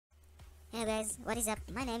Hello guys, what is up?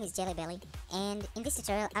 My name is JellyBelly, and in this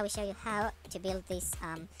tutorial I will show you how to build this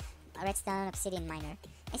Redstone Obsidian miner.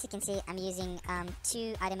 As you can see, I'm using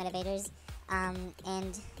two item elevators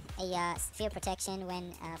and a sphere protection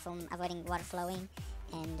when from avoiding water flowing,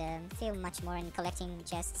 and feel much more in collecting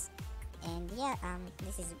chests. And yeah,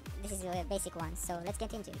 this is a basic one. So let's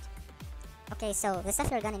get into it. Okay, so the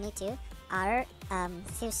stuff you're gonna need to are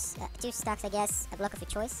two stacks, I guess, a block of your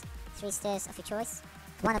choice, 3 stairs of your choice,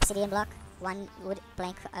 1 obsidian block, 1 wood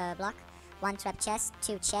plank block, 1 trap chest,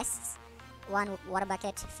 2 chests, 1 water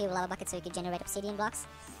bucket, few lava buckets so you can generate obsidian blocks,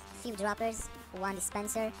 few droppers, 1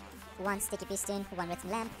 dispenser, 1 sticky piston, 1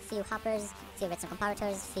 redstone lamp, few hoppers, few redstone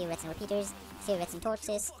comparators, few redstone repeaters, few redstone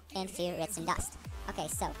torches, and few redstone dust. Okay,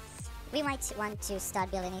 so we might want to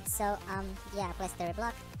start building it, so yeah, place the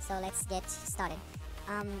block. So let's get started.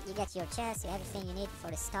 You get your chest, everything you need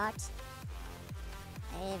for the start,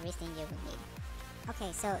 everything you will need.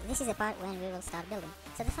 Okay, so this is the part when we will start building.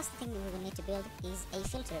 So the first thing we will need to build is a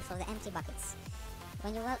filter for the empty buckets.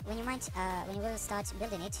 When you will start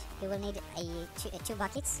building it, you will need two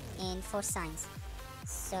buckets and 4 signs.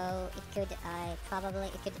 So it could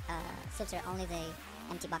filter only the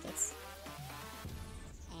empty buckets.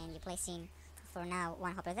 And you place in, for now,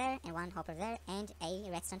 1 hopper there and 1 hopper there and a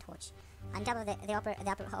redstone torch. On top of the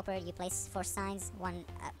upper hopper, you place 4 signs, 1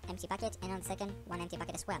 empty bucket, and on the second, 1 empty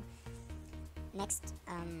bucket as well. Next,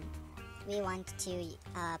 we want to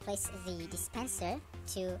place the dispenser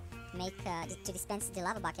to make to dispense the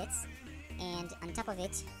lava buckets, and on top of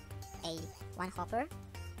it, a 1 hopper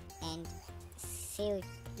and few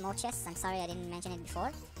more chests. I'm sorry I didn't mention it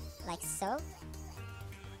before, like so.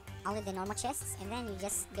 Only the normal chests, and then you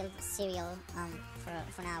just build serial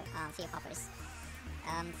for now few hoppers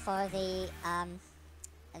for the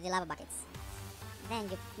lava buckets. Then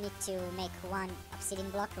you need to make 1 obsidian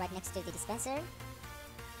block right next to the dispenser.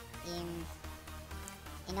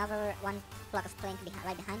 Another 1 block of plank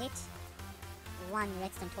right behind it. 1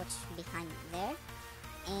 redstone torch behind there,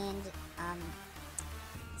 and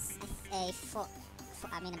a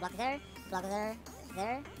block there,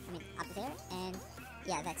 up there, and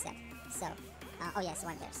yeah, that's it. So, oh yes,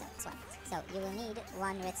 1 there, so you will need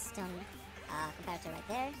 1 redstone comparator right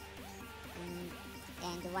there,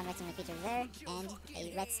 and 1 redstone repeater there, and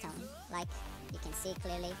a redstone, like you can see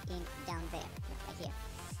clearly down there, right here.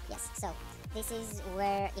 Yes, so this is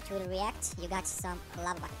where it will react. You got some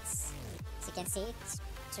lava buckets. So you can see it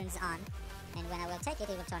turns on, and when I will take it,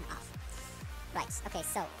 it will turn off. Right, okay,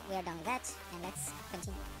 so we are done with that, and let's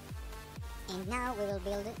continue. And now we will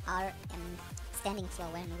build our standing floor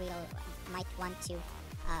when might want to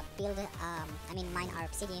mine our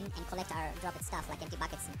obsidian and collect our dropped stuff like empty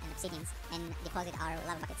buckets and obsidians and deposit our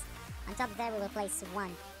lava buckets. On top there we will place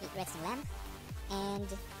 1 redstone lamp, and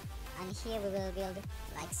here we will build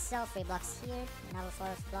like so, 3 blocks here, another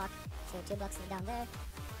 4th block, 2 blocks down there,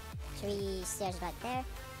 3 stairs right there,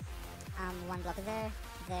 1 block there,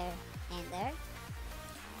 and there,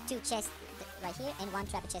 2 chests right here, and 1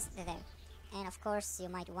 trap chest there. And of course you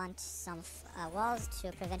might want some walls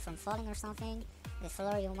to prevent from falling or something, the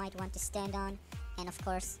floor you might want to stand on, and of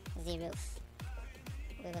course the roof.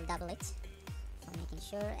 We will double it for making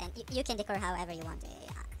sure, and you can decor however you want.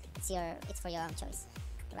 It's for your own choice.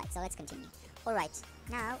 Right, so let's continue. Alright,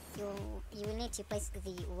 now you will need to place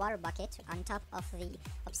the water bucket on top of the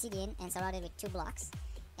obsidian and surrounded with 2 blocks,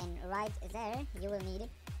 and right there you will need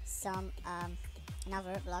some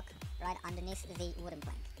another block right underneath the wooden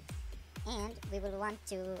plank. And we will want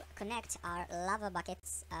to connect our lava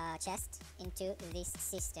buckets chest into this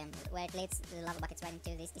system, where it leads the lava buckets right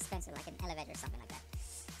into this dispenser, like an elevator or something like that.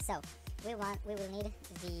 So we will need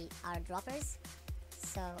our droppers.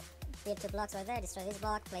 So build 2 blocks right there, destroy this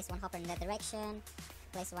block, place 1 hopper in that direction,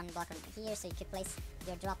 place 1 block over here, so you can place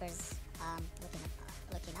your droppers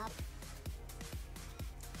looking up,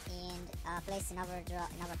 and place another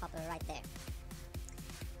hopper right there.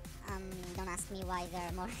 Don't ask me why there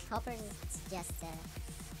are more hoppers. It's just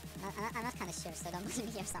I'm not kind of sure, so don't blame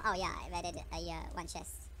me or something. Oh yeah, I've added a 1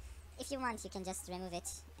 chest. If you want, you can just remove it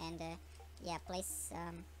and yeah, place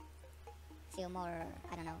few more.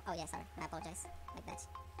 I don't know. Oh yeah, sorry, I apologize. Like that.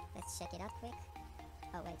 Let's check it out quick.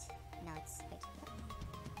 Oh wait, no, wait.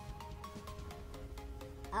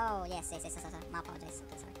 Oh yes, sorry. My apologize.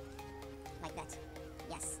 Okay, sorry. Like that.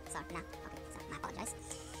 Yes, sorry. Now, okay, sorry. My apologize.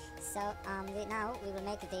 So now we will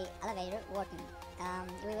make the elevator working.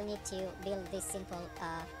 We will need to build this simple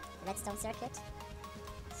redstone circuit.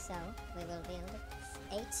 So we will build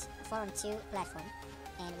 4 on 2 platform,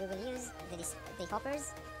 and we will use the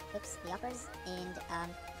hoppers, and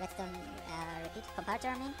redstone repeat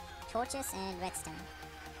comparator, torches, and redstone.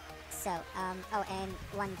 So, oh, and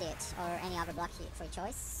one ditch or any other block for your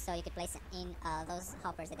choice. So you could place in those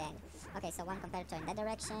hoppers at the end. Okay, so one competitor in that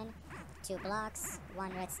direction, 2 blocks,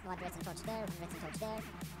 one redstone torch there, one redstone torch there,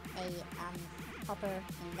 a hopper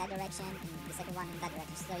in that direction, and the second one in that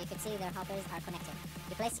direction. So you can see their hoppers are connected.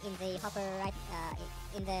 You place in the hopper right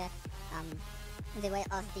in the way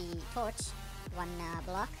of the torch one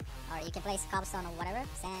block, or you can place cobblestone or whatever,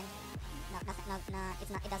 sand. No, nothing. No, it's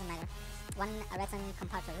not. It doesn't matter. One redstone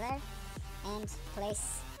comparator there, and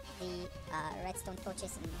place the redstone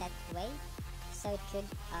torches in that way, so it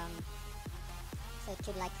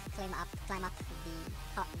could like climb up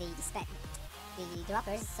the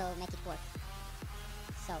droppers, so make it work.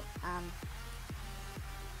 So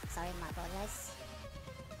sorry, I apologize.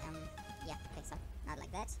 Yeah, okay, so not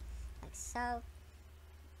like that, like so,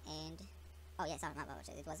 and oh yeah, sorry, my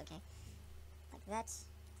apologies. It was okay, like that,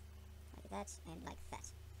 and like that.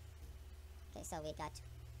 Okay, so we got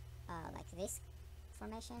like this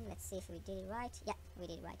formation. Let's see if we did it right. Yeah, we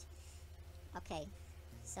did it right. Okay,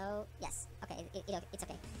 so yes, okay, it's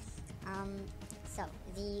okay. So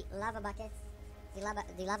the lava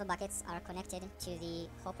buckets are connected to the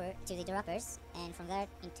hopper, to the droppers, and from there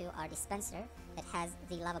into our dispenser that has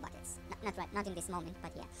the lava buckets. Not in this moment,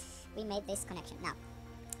 but yeah, we made this connection. Now,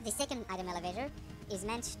 the second item elevator is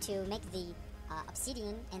meant to make the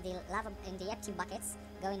obsidian and the lava and the empty buckets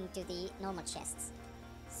go into the normal chests.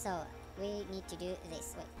 So we need to do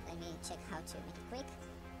this. Wait, let me check how to make it quick.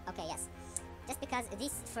 Okay, yes. Just because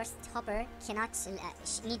this first hopper cannot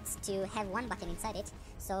needs to have one bucket inside it,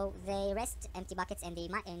 so the rest empty buckets and the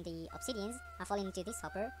obsidians are falling into this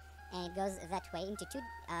hopper, and it goes that way into 2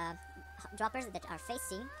 droppers that are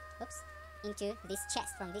facing, into this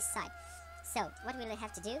chest from this side. So what we'll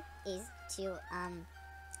have to do is to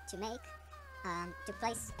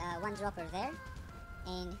place one dropper there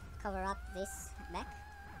and cover up this back.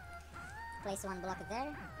 Place one block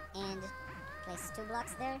there and place 2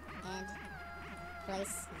 blocks there and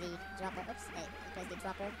place the dropper. Place the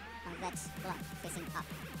dropper on that block facing up.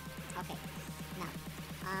 Okay. Now,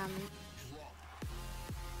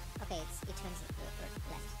 okay, it turns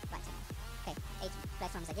left, right. Okay, 8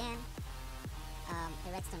 platforms again.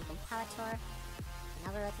 A redstone comparator,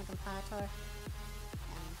 another redstone comparator.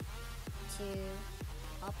 2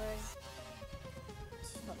 hoppers,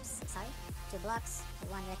 2 blocks,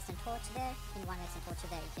 1 redstone torch there, and 1 redstone torch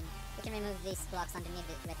there. You can remove these blocks underneath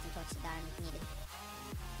the redstone torch that aren't needed.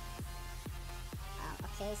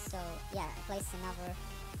 Okay, so yeah, I place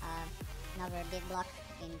another big block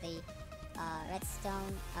in the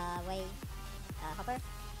redstone hopper,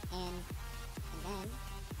 and then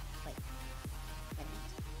wait a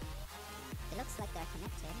minute. It looks like they're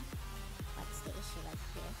connected. What's the issue right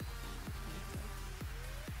here?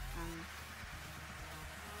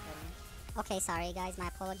 Okay, sorry guys, I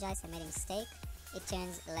apologize, I made a mistake. It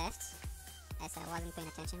turns left, as I wasn't paying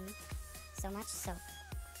attention so much. So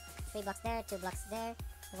 3 blocks there, 2 blocks there,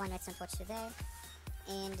 1 redstone torch there,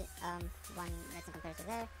 and 1 redstone comparator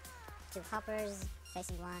there, 2 hoppers,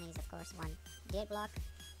 facing one is of course 1 dirt block,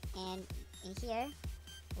 and in here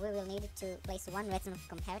we will need to place 1 redstone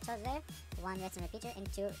comparator there, 1 redstone repeater, and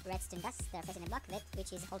 2 redstone dusts that are facing a block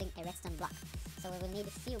which is holding a redstone block. So we will need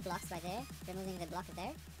a few blocks right there, removing the block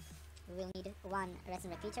there. We will need 1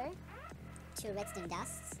 redstone repeater, 2 redstone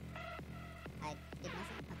dusts. I did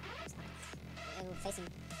nothing. Okay. Facing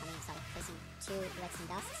 2 redstone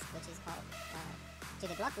dusts, which is called to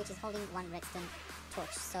the block, which is holding 1 redstone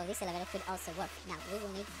torch. So this elevator could also work. Now we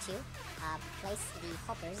will need to place the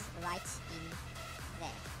hoppers right in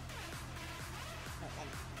there. Wait, let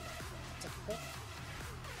me check quick.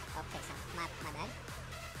 Okay, so my bad.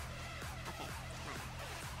 Okay, my bad.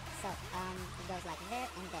 So it goes like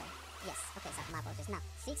there and there. Yes, okay, so my apologies. Now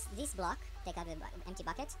fix this block, take out the empty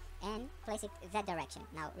bucket and place it that direction.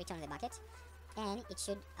 Now return the bucket, and it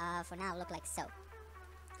should for now look like so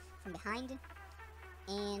from behind.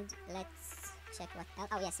 And let's check what else.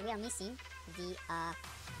 Oh yes, we are missing the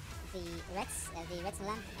redstone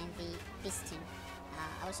lamp and the piston.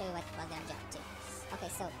 I will show you what they're job too. Okay,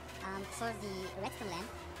 so for the redstone lamp,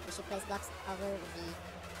 we should place blocks over the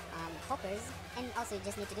hoppers, and also you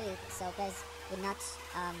just need to do it so players would not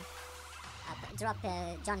drop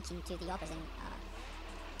junk into the hoppers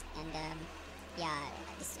and yeah,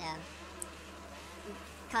 just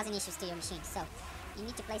causing issues to your machine. So you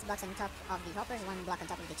need to place blocks on top of the hoppers, 1 block on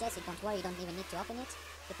top of the chest. So don't worry, you don't even need to open it.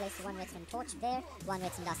 You place 1 redstone torch there, 1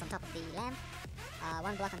 redstone dust on top of the lamp,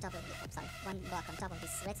 1 block on top of the 1 block on top of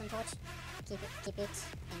this redstone torch. Keep it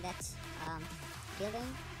in that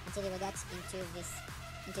building until you will get into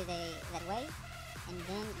that way, and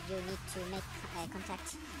then you need to make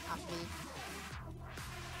contact of the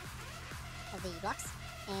the blocks,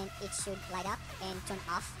 and it should light up and turn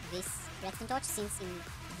off this redstone torch, since in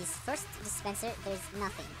this first dispenser there's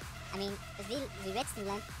nothing. I mean, the redstone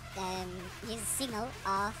lamp gives a signal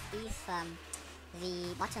of if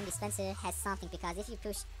the bottom dispenser has something, because if you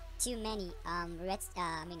push too many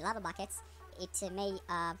lava buckets, it may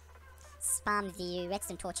spam the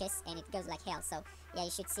redstone torches and it goes like hell. So yeah,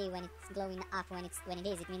 you should see when it's glowing up. When it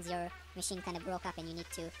is, it means your machine kind of broke up and you need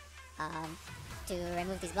to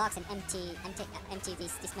remove these blocks and empty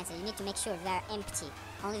this dispenser. You need to make sure they're empty.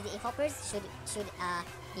 Only the hoppers should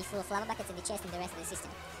be full of lava buckets in the chest and the rest of the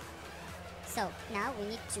system. So now we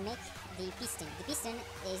need to make the piston. The piston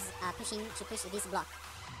is push this block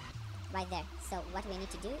right there. So what we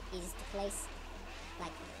need to do is to place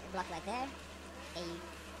like a block right there,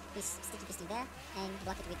 a sticky piston there, and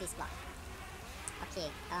block it with this block. Okay.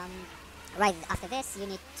 Right after this, you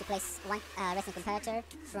need to place one redstone comparator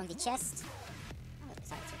from the chest. Oh,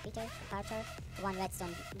 sorry, it's repeater comparator. One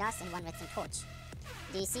redstone dust and one redstone torch.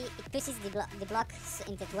 Do you see? It pushes the block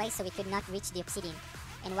in that way, so we could not reach the obsidian.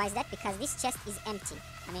 And why is that? Because this chest is empty.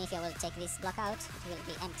 I mean, if I will take this block out, it will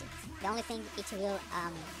be empty. The only thing it will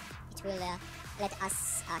let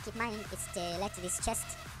us keep mining is to let this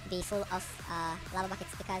chest be full of lava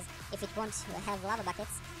buckets, because if it won't have lava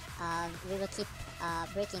buckets, we will keep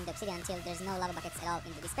breaking the obsidian until there's no lava buckets at all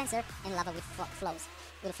in the dispenser, and lava will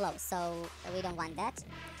flow. So we don't want that.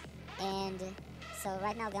 And so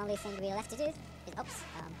right now the only thing we left to do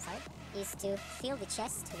is to fill the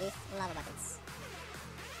chest with lava buckets.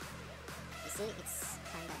 You see, it's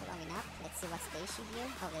kind of blowing up. Let's see what's the issue here.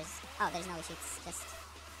 Oh, there's no issue. It's just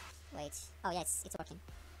wait. Oh yeah, it's working.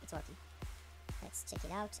 It's working. Let's check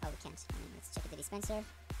it out. Oh, we can't. I mean, let's check the dispenser.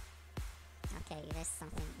 Okay, there's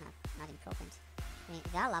something not important. I mean,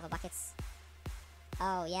 there are lava buckets.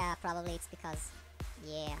 Oh yeah, probably it's because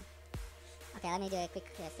yeah. Okay, let me do a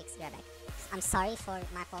quick fix drawback. I'm sorry for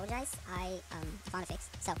my apologize. I found a fix.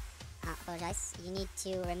 So apologize. You need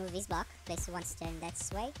to remove this block. Place one stone this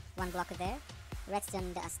way, one block there,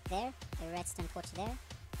 redstone dust there, a redstone torch there,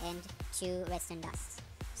 and two redstone dusts.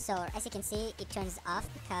 So as you can see, it turns off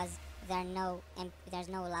because there's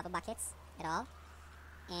no lava buckets at all.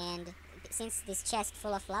 And since this chest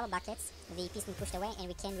full of lava buckets, the piston pushed away and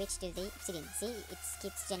we can reach to the obsidian. See, it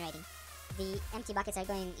keeps generating. The empty buckets are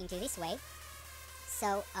going into this way.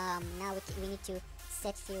 So now we need to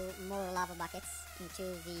set few more lava buckets into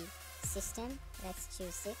the system. Let's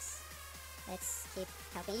choose 6. Let's keep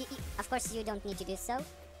helping. Of course, you don't need to do so.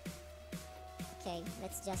 Okay,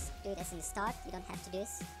 let's just do it as in the start. You don't have to do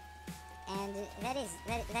this. And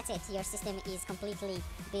that's it. Your system is completely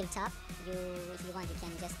built up. If you want, you can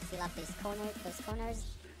just fill up those corners,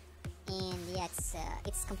 and yeah,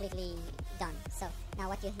 it's completely done. So now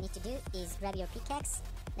what you need to do is grab your pickaxe.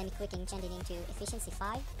 Let me quickly enchant it into efficiency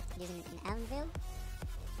 5 using an anvil.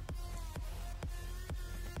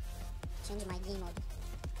 Change my game mode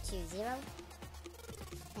to 0,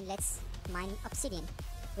 and let's mine obsidian.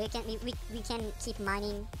 We can keep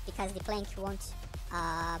mining because the plank won't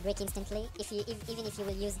break instantly. Even if you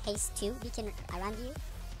will use haste 2 beacon around you,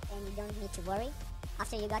 and you don't need to worry.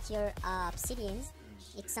 After you got your obsidians,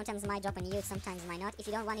 it sometimes might drop on you, sometimes might not. If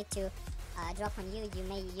you don't want it to drop on you, you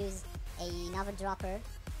may use another dropper.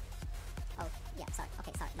 Oh yeah, sorry.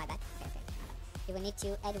 Okay, sorry, my bad. Okay, my bad. You will need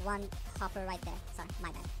to add one hopper right there. Sorry,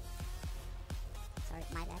 my bad. Sorry,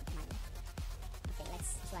 my bad. Okay,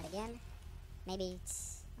 let's try it again. Maybe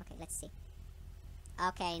it's okay. Let's see.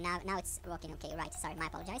 Okay, now it's working. Okay, right. Sorry, my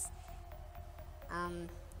apologize.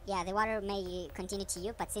 Yeah, the water may continue to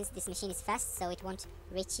you, but since this machine is fast, so it won't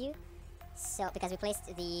reach you. So because we placed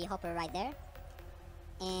the hopper right there,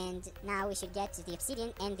 and now we should get the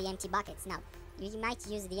obsidian and the empty buckets. Now you might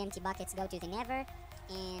use the empty buckets, go to the nether,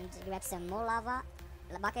 and grab some more lava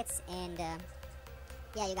buckets, and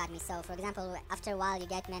yeah, you got me. So for example, after a while, you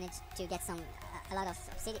manage to get a lot of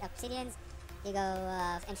obsidians. You go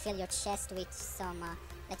and fill your chest with some.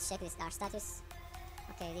 Let's check our status.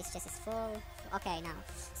 Okay, this chest is full. Okay, now.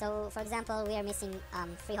 So, for example, we are missing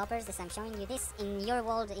 3 hoppers, as I'm showing you this. In your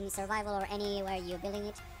world, in survival, or anywhere you're building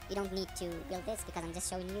it, you don't need to build this because I'm just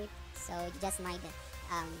showing you it. So, you just might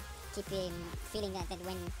keep feeling that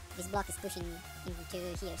when this block is pushing into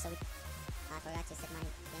here. So, I forgot to set my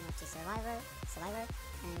game up to survivor,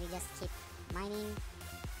 and we just keep mining.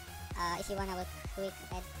 If you want, I will quick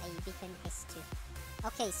add a beacon haste 2.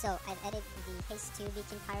 Okay, so I've added the haste 2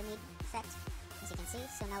 beacon pyramid effect, as you can see.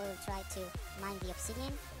 So now we'll try to mine the obsidian.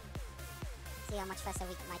 See how much faster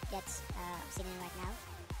we might get obsidian right now.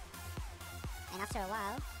 And after a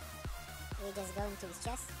while, we just go into this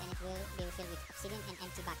chest, and it will be refilled with obsidian and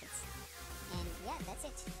empty buckets. And yeah, that's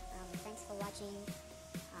it. Thanks for watching.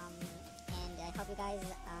 And I hope you guys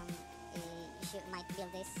might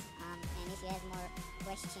build this. And if you have more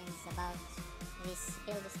questions about this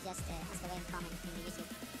build, just ask away and comment in the YouTube.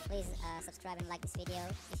 Please subscribe and like this video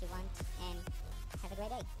if you want, and have a great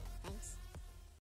day. Thanks.